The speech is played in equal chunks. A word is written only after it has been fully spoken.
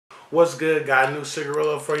What's good? Got a new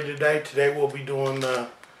cigarillo for you today. Today we'll be doing the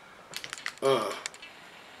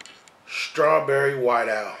strawberry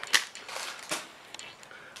whiteout.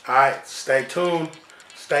 Alright, stay tuned.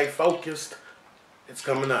 Stay focused. It's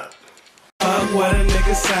coming up. Fuck what a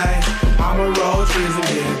nigga say. I'ma roll trees and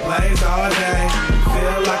get blazed all day.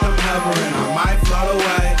 Feel like I'm hovering, I might float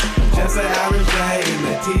away. Just an average day in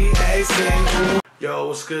the TAC. Yo,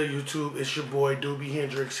 what's good, YouTube? It's your boy Doobie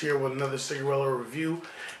Hendrix here with another cigarillo review.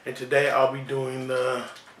 And today I'll be doing the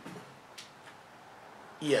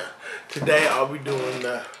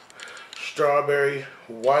strawberry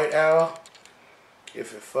whiteout.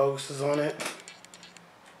 If it focuses on it.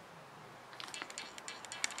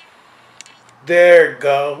 There it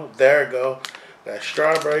go. There it go. That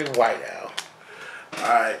strawberry whiteout.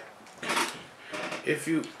 Alright. If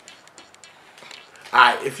you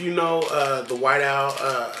know the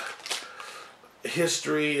whiteout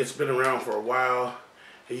history, it's been around for a while.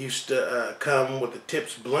 It used to come with the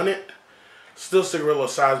tips blunted. Still cigarillo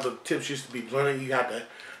size, but the tips used to be blunted. You had to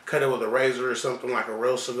cut it with a razor or something like a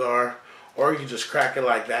real cigar. Or you could just crack it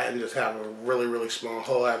like that and just have a really, really small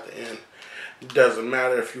hole at the end. It doesn't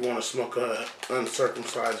matter if you want to smoke a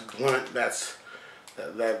uncircumcised blunt. That's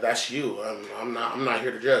you. I'm not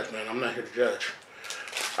here to judge, man. I'm not here to judge.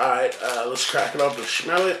 Alright, let's crack it open.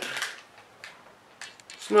 Smell it.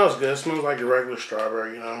 Smells good. Smells like your regular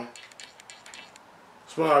strawberry, you know.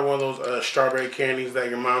 Smells like one of those strawberry candies that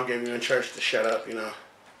your mom gave you in church to shut up, you know.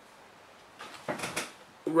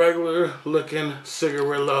 Regular looking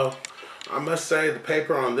cigarillo. I must say the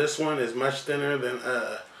paper on this one is much thinner than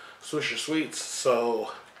Swisher Sweets,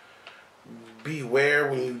 so beware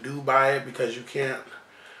when you do buy it because you can't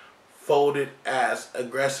fold it as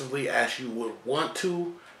aggressively as you would want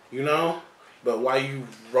to, you know. But why you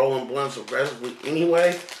rolling blunts aggressively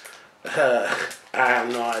anyway? I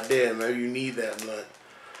have no idea. Maybe you need that blunt.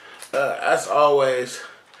 As always,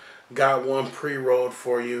 got one pre-rolled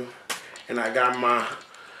for you, and I got my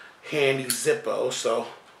handy Zippo, so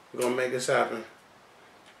we're gonna make this happen.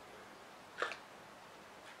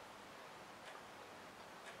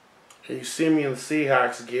 And you see me in the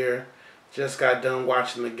Seahawks gear. Just got done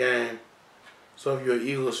watching the game. So if you're an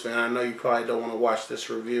Eagles fan, I know you probably don't want to watch this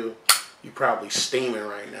review. You're probably steaming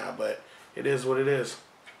right now, but it is what it is.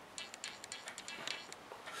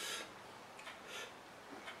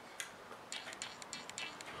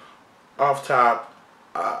 Off top,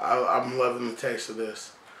 I'm loving the taste of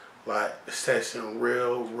this. Like, it's tasting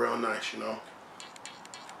real, real nice, you know.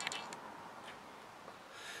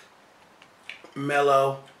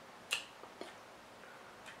 Mellow.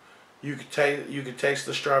 You could taste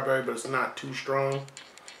the strawberry, but it's not too strong.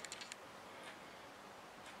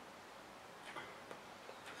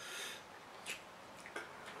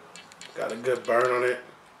 Got a good burn on it.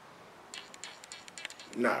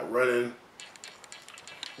 Not running.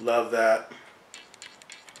 Love that.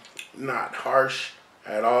 Not harsh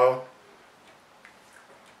at all.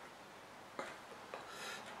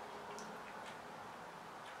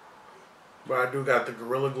 But I do got the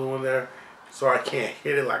Gorilla Glue in there, so I can't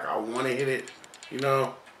hit it like I want to hit it, you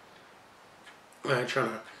know. I ain't trying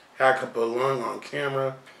to hack up a lung on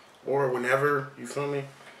camera or whenever, you feel me?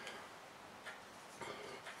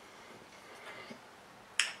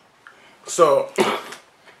 So,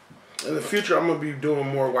 in the future, I'm going to be doing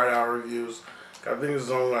more whiteout reviews. I think this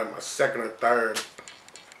is only like my second or third.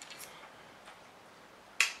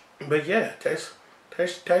 But yeah, tastes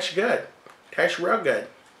good. Tastes real good.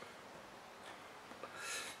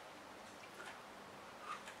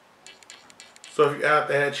 So if you're at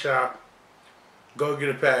the head shop, go get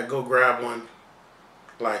a pack, go grab one.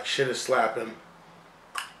 Like, shit is slapping.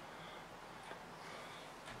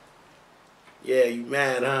 Yeah, you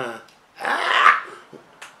mad, huh? Ah!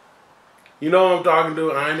 You know what I'm talking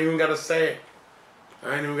to. I ain't even got to say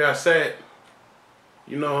it.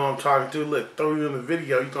 You know who I'm talking to. Look, throw you in the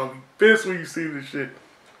video. You're going to be pissed when you see this shit.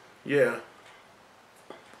 Yeah.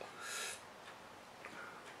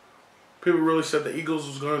 People really said the Eagles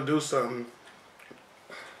was going to do something.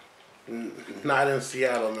 Not in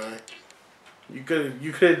Seattle, man. You could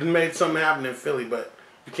have made something happen in Philly, but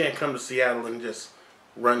you can't come to Seattle and just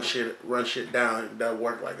run shit down. It doesn't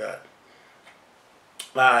work like that.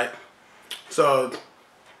 Alright. So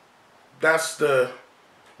that's the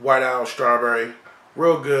whiteout strawberry.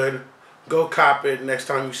 Real good. Go cop it next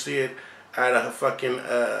time you see it at a fucking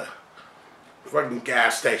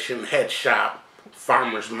gas station, head shop,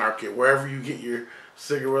 farmer's market, wherever you get your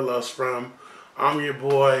cigarillos from. I'm your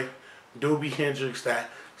boy Doobie Hendrix, that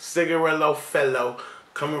cigarillo fellow,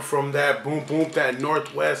 coming from that boom boom, that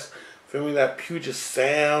northwest, feel me, that Puget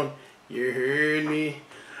Sound. You heard me?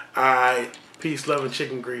 Alright, Peace, love, and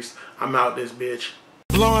chicken grease. I'm out this bitch.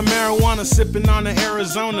 Blowing marijuana, sipping on the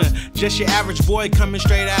Arizona. Just your average boy coming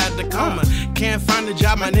straight out of the coma. Can't find a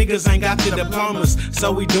job, my niggas ain't got the diplomas.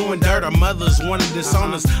 So we doing dirt, our mothers wanna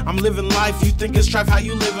disown us. I'm living life, you think it's strife, how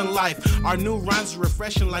you living life? Our new rhymes are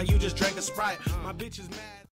refreshing like you just drank a Sprite. My bitch is mad.